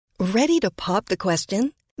Ready to pop the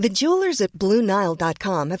question? The jewelers at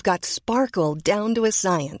BlueNile.com have got sparkle down to a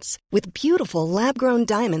science with beautiful lab-grown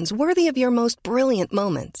diamonds worthy of your most brilliant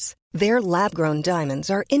moments. Their lab-grown diamonds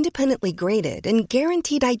are independently graded and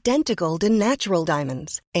guaranteed identical to natural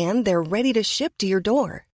diamonds, and they're ready to ship to your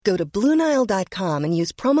door. Go to BlueNile.com and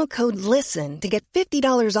use promo code LISTEN to get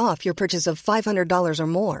 $50 off your purchase of $500 or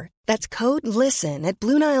more. That's code LISTEN at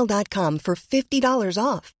BlueNile.com for $50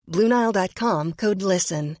 off. BlueNile.com, code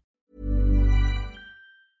LISTEN.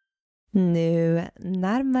 Nu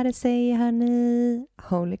närmar det sig, hörni,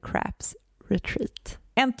 Holy Craps Retreat.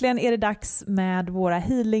 Äntligen är det dags med våra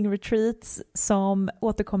healing retreats som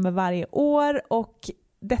återkommer varje år, och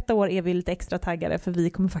detta år är vi lite extra taggade för vi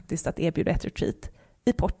kommer faktiskt att erbjuda ett retreat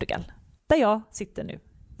i Portugal, där jag sitter nu.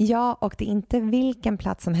 Ja, och det är inte vilken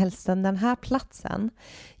plats som helst. Den här platsen,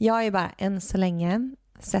 jag är bara än så länge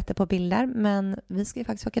sätter på bilder, men vi ska ju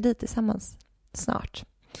faktiskt åka dit tillsammans snart.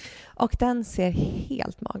 Och den ser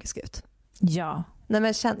helt magisk ut. Ja. Nej,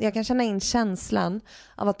 men jag kan känna in känslan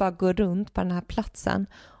av att bara gå runt på den här platsen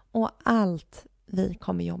och allt vi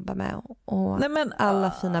kommer jobba med och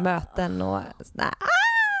alla fina möten och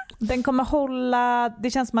Den kommer hålla,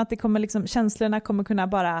 det känns som att det kommer liksom, känslorna kommer kunna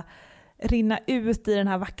bara rinna ut i den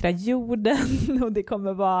här vackra jorden, och det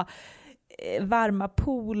kommer vara varma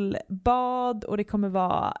poolbad, och det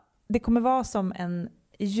kommer vara som en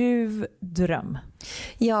ljuv dröm.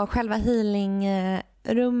 Ja, själva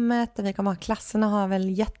healingrummet där vi kommer ha klasserna har väl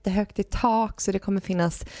jättehögt i tak, så det kommer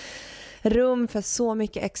finnas rum för så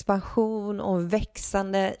mycket expansion och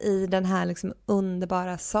växande i den här liksom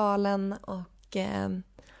underbara salen. Och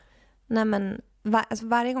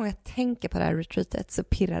varje gång jag tänker på det här retreatet så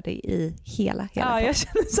pirrar det i hela Ja, jag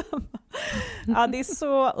känner samma. Ja, det är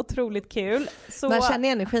så otroligt kul. Så... Man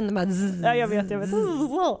känner energin bara Ja, jag vet.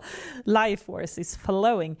 Life force is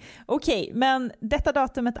flowing. Okej, men detta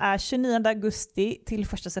datumet är 29 augusti till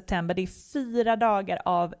 1 september. Det är 4 dagar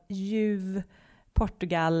av ljuv,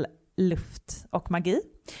 Portugal, luft och magi.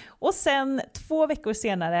 Och sen 2 veckor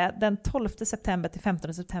senare, den 12 september till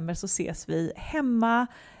 15 september, så ses vi hemma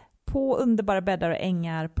på underbara bäddar och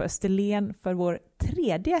ängar på Österlen för vår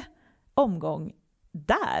 3:e omgång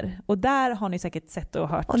där. Och där har ni säkert sett och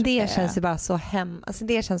hört. Och det känns ju bara så hem. Alltså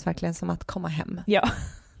det känns verkligen som att komma hem. Ja.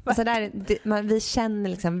 Alltså vi känner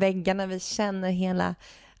liksom väggarna, vi känner hela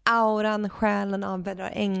auran, själen av bäddar och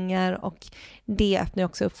ängar, och det öppnar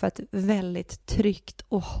också upp för ett väldigt tryggt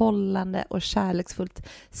och hållande och kärleksfullt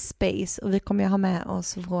space. Och vi kommer ju ha med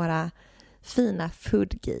oss våra fina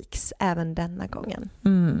food geeks även denna gången.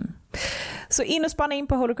 Så in och spana in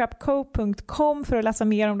på holycrapco.com för att läsa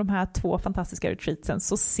mer om de här 2 fantastiska retreatsen,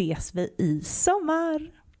 så ses vi i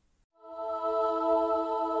sommar.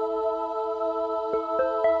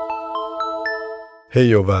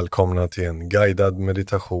 Hej och välkomna till en guidad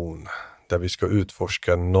meditation där vi ska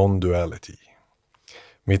utforska non-duality.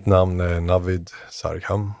 Mitt namn är Navid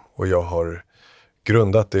Sargham och jag har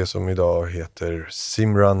grundat det som idag heter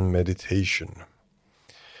Simran Meditation.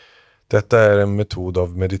 Detta är en metod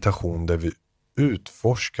av meditation där vi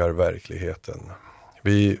utforskar verkligheten.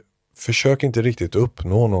 Vi försöker inte riktigt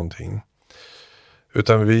uppnå någonting,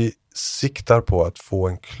 utan vi siktar på att få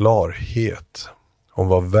en klarhet om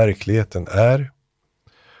vad verkligheten är,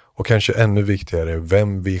 och kanske ännu viktigare,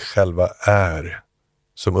 vem vi själva är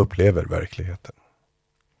som upplever verkligheten.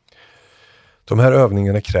 De här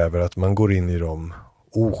övningarna kräver att man går in i dem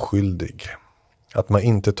oskyldig. Att man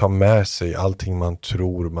inte tar med sig allting man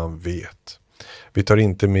tror man vet. Vi tar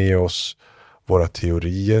inte med oss våra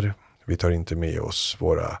teorier. Vi tar inte med oss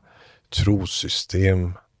våra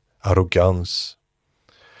trosystem, arrogans.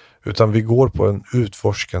 Utan vi går på en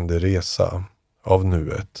utforskande resa av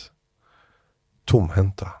nuet.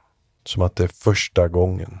 Tomhänta. Som att det är första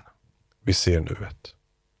gången vi ser nuet.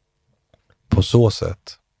 På så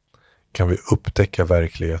sätt kan vi upptäcka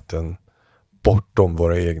verkligheten bortom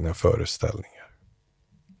våra egna föreställningar.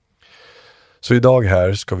 Så idag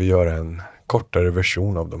här ska vi göra en kortare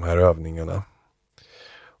version av de här övningarna.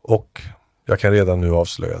 Och jag kan redan nu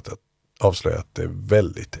avslöja att det är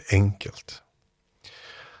väldigt enkelt.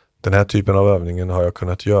 Den här typen av övningen har jag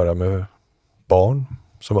kunnat göra med barn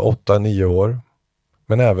som är 8-9 år.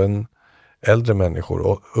 Men även äldre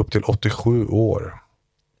människor, upp till 87 år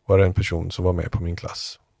var det en person som var med på min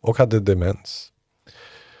klass och hade demens.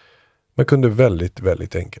 Men kunde väldigt,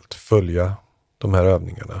 väldigt enkelt följa de här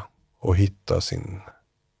övningarna och hitta sin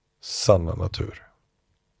sanna natur.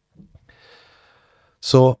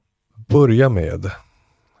 Så börja med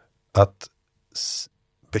att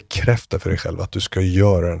bekräfta för dig själv att du ska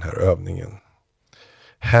göra den här övningen.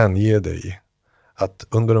 Hänge dig att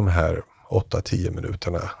under de här 8-10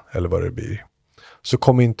 minuterna eller vad det blir, så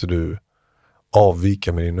kommer inte du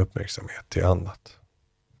avvika med din uppmärksamhet till annat.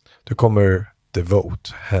 Du kommer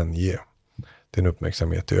hänge din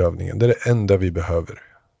uppmärksamhet till övningen. Det är det enda vi behöver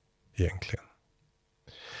egentligen.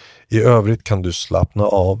 I övrigt kan du slappna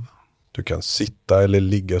av. Du kan sitta eller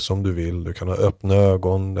ligga som du vill. Du kan ha öppna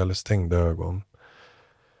ögon eller stängda ögon.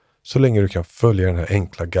 Så länge du kan följa den här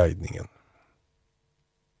enkla guidningen.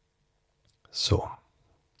 Så,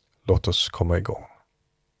 låt oss komma igång.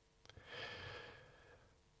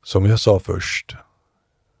 Som jag sa först,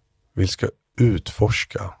 vi ska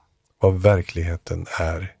utforska vad verkligheten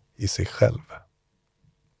är i sig själv.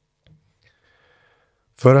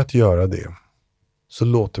 För att göra det så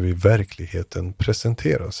låter vi verkligheten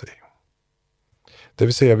presentera sig. Det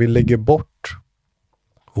vill säga vi lägger bort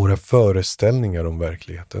våra föreställningar om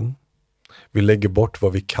verkligheten. Vi lägger bort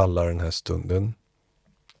vad vi kallar den här stunden.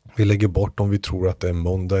 Vi lägger bort om vi tror att det är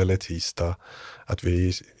måndag eller tisdag, att vi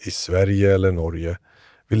är i Sverige eller Norge.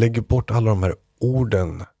 Vi lägger bort alla de här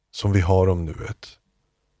orden som vi har om nuet.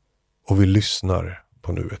 Och vi lyssnar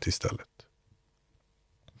på nuet istället.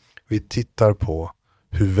 Vi tittar på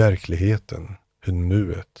hur verkligheten, hur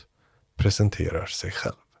nuet presenterar sig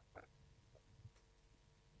själv.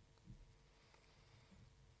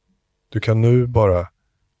 Du kan nu bara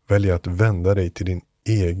välja att vända dig till din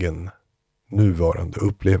egen nuvarande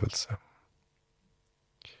upplevelse.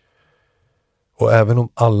 Och även om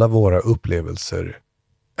alla våra upplevelser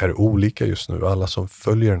är olika just nu, alla som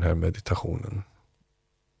följer den här meditationen,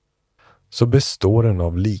 så består den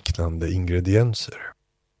av liknande ingredienser.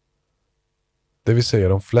 Det vill säga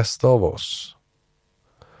de flesta av oss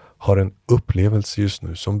har en upplevelse just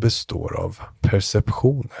nu som består av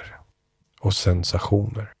perceptioner och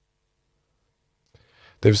sensationer.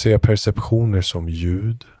 Det vill säga perceptioner som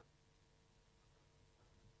ljud,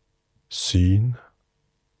 syn,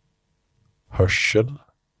 hörsel.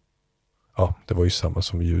 Ja, det var ju samma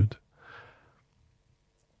som ljud.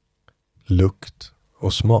 Lukt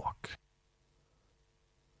och smak.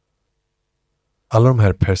 Alla de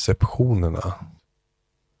här perceptionerna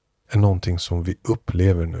är någonting som vi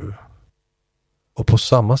upplever nu. Och på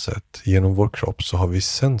samma sätt genom vår kropp så har vi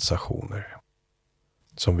sensationer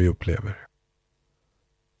som vi upplever.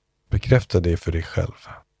 Bekräfta det för dig själv.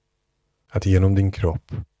 Att genom din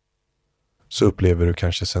kropp så upplever du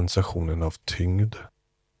kanske sensationen av tyngd,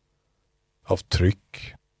 av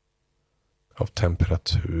tryck, av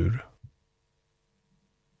temperatur.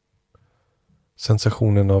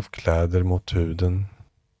 Sensationen av kläder mot huden,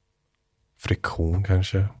 friktion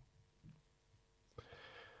kanske.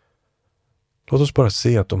 Låt oss bara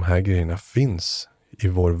se att de här grejerna finns i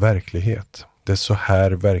vår verklighet. Det är så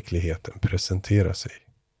här verkligheten presenterar sig.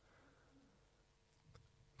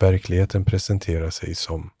 Verkligheten presenterar sig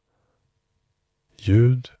som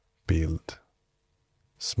ljud, bild,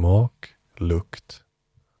 smak, lukt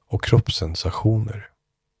och kroppssensationer.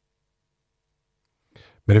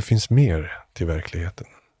 Men det finns mer till verkligheten.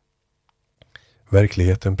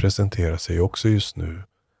 Verkligheten presenterar sig också just nu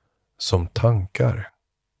som tankar.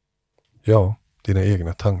 Ja, dina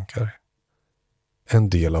egna tankar. En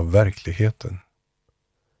del av verkligheten.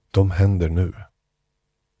 De händer nu.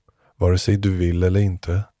 Vare sig du vill eller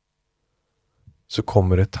inte, så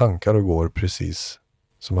kommer det tankar och går precis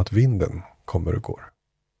som att vinden kommer och går.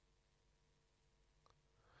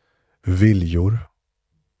 Viljor,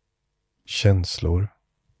 känslor,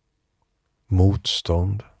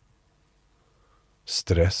 motstånd,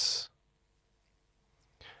 stress.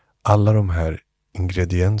 Alla de här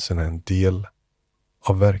ingredienserna är en del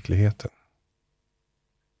av verkligheten.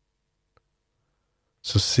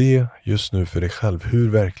 Så se just nu för dig själv hur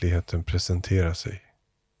verkligheten presenterar sig.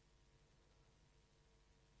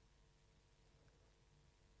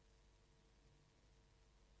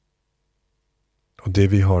 Och det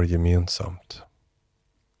vi har gemensamt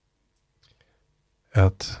är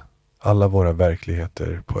att alla våra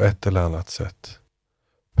verkligheter på ett eller annat sätt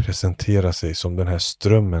presenterar sig som den här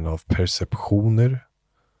strömmen av perceptioner,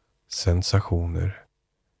 sensationer,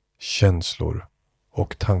 känslor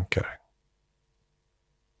och tankar.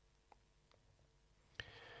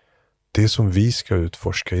 Det som vi ska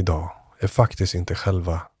utforska idag är faktiskt inte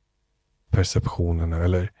själva perceptionerna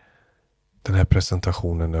eller den här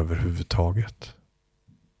presentationen överhuvudtaget.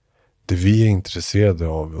 Det vi är intresserade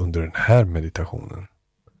av under den här meditationen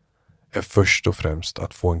är först och främst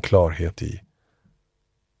att få en klarhet i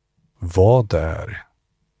vad det är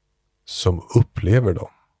som upplever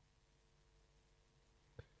dem.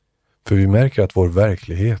 För vi märker att vår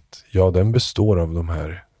verklighet, ja, den består av de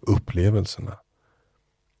här upplevelserna.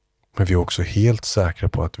 Men vi är också helt säkra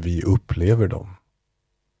på att vi upplever dem.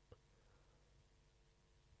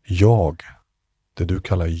 Jag, det du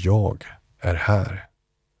kallar jag, är här.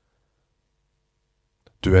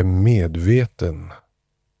 Du är medveten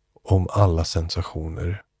om alla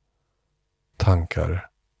sensationer, tankar,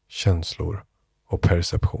 känslor och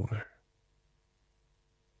perceptioner.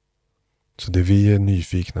 Så det vi är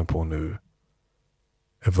nyfikna på nu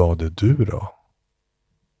är, vad är du då?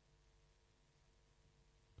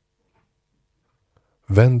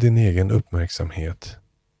 Vänd din egen uppmärksamhet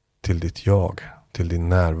till ditt jag, till din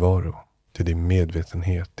närvaro, till din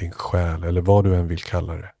medvetenhet, din själ eller vad du än vill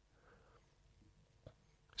kalla det.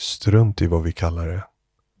 Strunt i vad vi kallar det.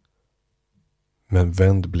 Men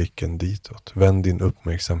vänd blicken ditåt. Vänd din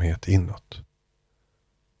uppmärksamhet inåt.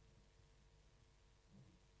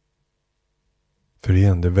 För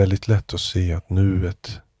igen, det är väldigt lätt att se att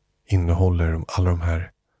nuet innehåller alla de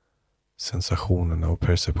här sensationerna och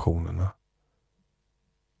perceptionerna.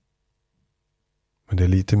 Men det är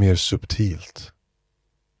lite mer subtilt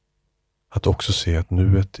att också se att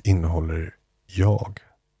nuet innehåller jag.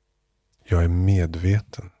 Jag är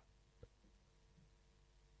medveten.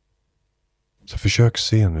 Så försök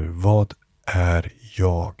se nu, vad är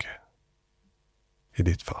jag i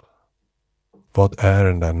ditt fall? Vad är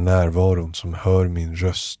den där närvaron som hör min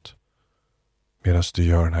röst medan du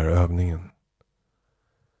gör den här övningen?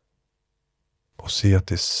 Och se att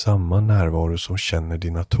det är samma närvaro som känner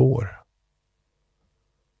dina tår.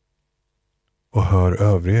 Och hör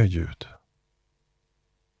övriga ljud.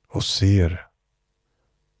 Och ser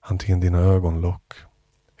antingen dina ögonlock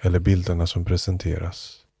eller bilderna som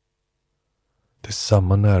presenteras. Det är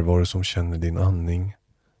samma närvaro som känner din andning,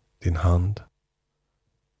 din hand.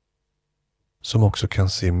 Som också kan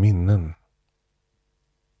se minnen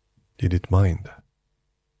i ditt mind.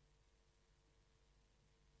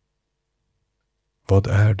 Vad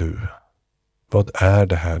är du? Vad är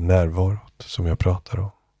det här närvarot som jag pratar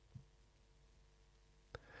om?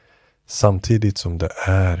 Samtidigt som det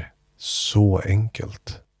är så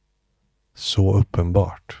enkelt, så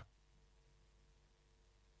uppenbart,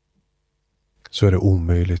 så är det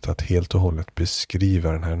omöjligt att helt och hållet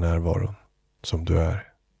beskriva den här närvaron som du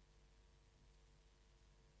är.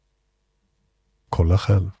 Kolla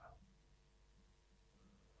själv.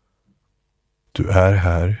 Du är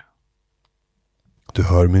här. Du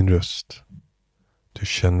hör min röst. Du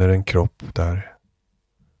känner en kropp där.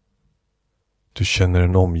 Du känner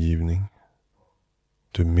en omgivning.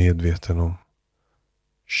 Du är medveten om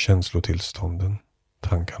känslotillstånden,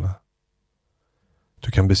 tankarna.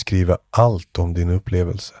 Du kan beskriva allt om din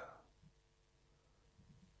upplevelse.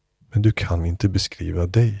 Men du kan inte beskriva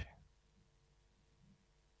dig.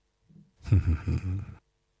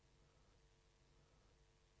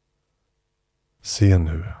 Se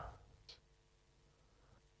nu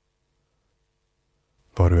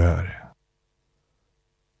var du är.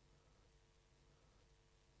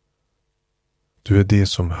 Du är det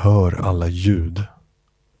som hör alla ljud,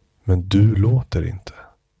 men du låter inte.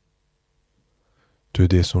 Du är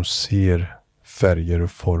det som ser färger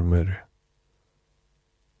och former,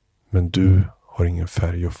 men du har ingen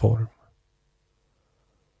färg och form.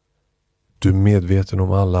 Du är medveten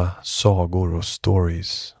om alla sagor och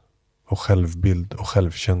stories och självbild och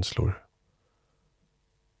självkänslor.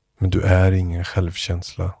 Men du är ingen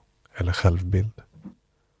självkänsla eller självbild.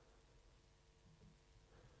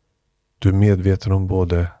 Du är medveten om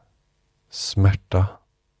både smärta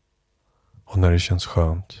och när det känns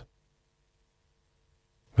skönt.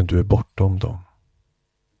 Men du är bortom dem.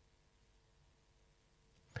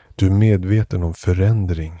 Du är medveten om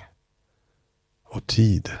förändring och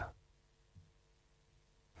tid.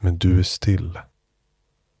 Men du är still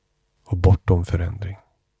och bortom förändring.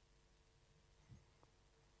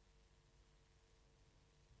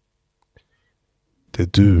 Det är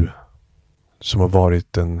du som har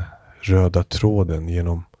varit den röda tråden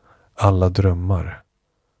genom alla drömmar,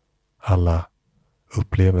 alla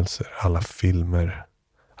upplevelser, alla filmer,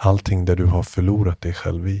 allting där du har förlorat dig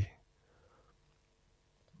själv i.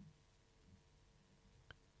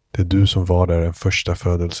 Det är du som var där den första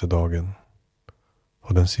födelsedagen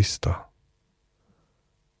och den sista.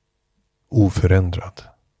 Oförändrad.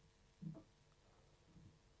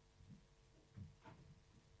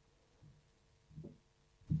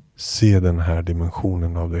 Se den här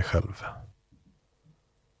dimensionen av dig själv.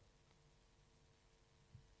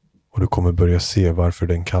 Och du kommer börja se varför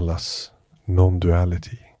den kallas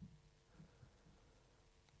non-duality.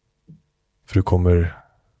 För du kommer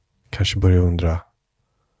kanske börja undra,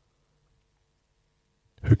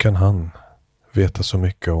 hur kan han veta så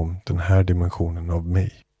mycket om den här dimensionen av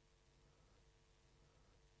mig?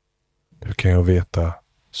 Hur kan jag veta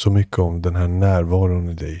så mycket om den här närvaron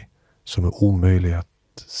i dig som är omöjlig att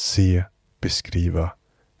se, beskriva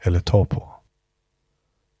eller ta på?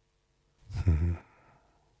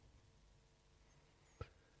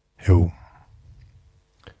 Jo,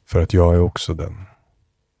 för att jag är också den.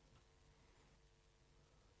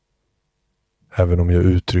 Även om jag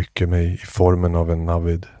uttrycker mig i formen av en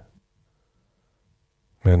Navid.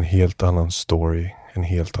 Med en helt annan story, en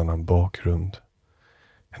helt annan bakgrund.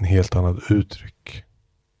 En helt annat uttryck.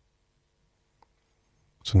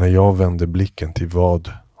 Så när jag vänder blicken till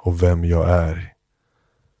vad och vem jag är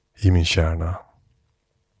i min kärna.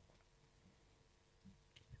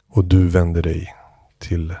 Och du vänder dig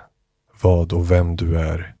till vad och vem du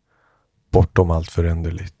är bortom allt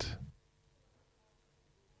föränderligt.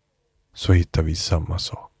 Så hittar vi samma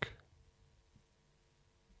sak.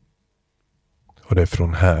 Och det är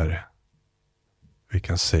från här vi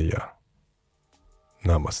kan säga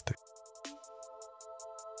Namaste.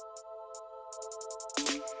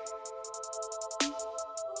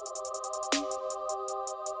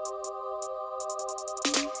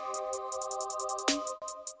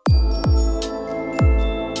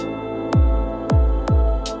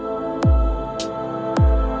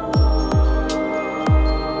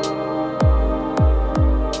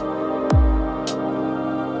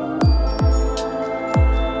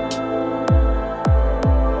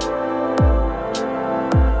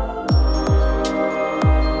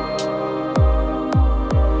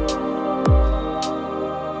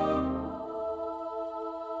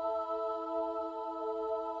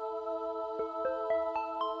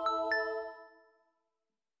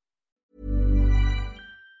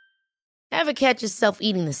 Ever catch yourself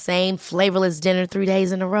eating the same flavorless dinner 3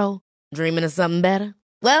 days in a row? Dreaming of something better?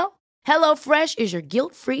 Well, HelloFresh is your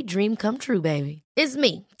guilt-free dream come true, baby. It's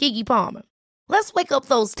me, Keke Palmer. Let's wake up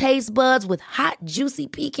those taste buds with hot, juicy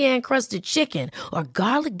pecan-crusted chicken or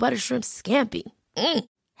garlic butter shrimp scampi.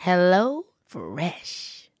 Hello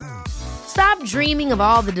Fresh. Stop dreaming of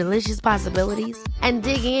all the delicious possibilities and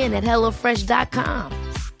dig in at HelloFresh.com.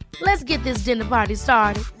 Let's get this dinner party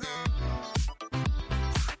started.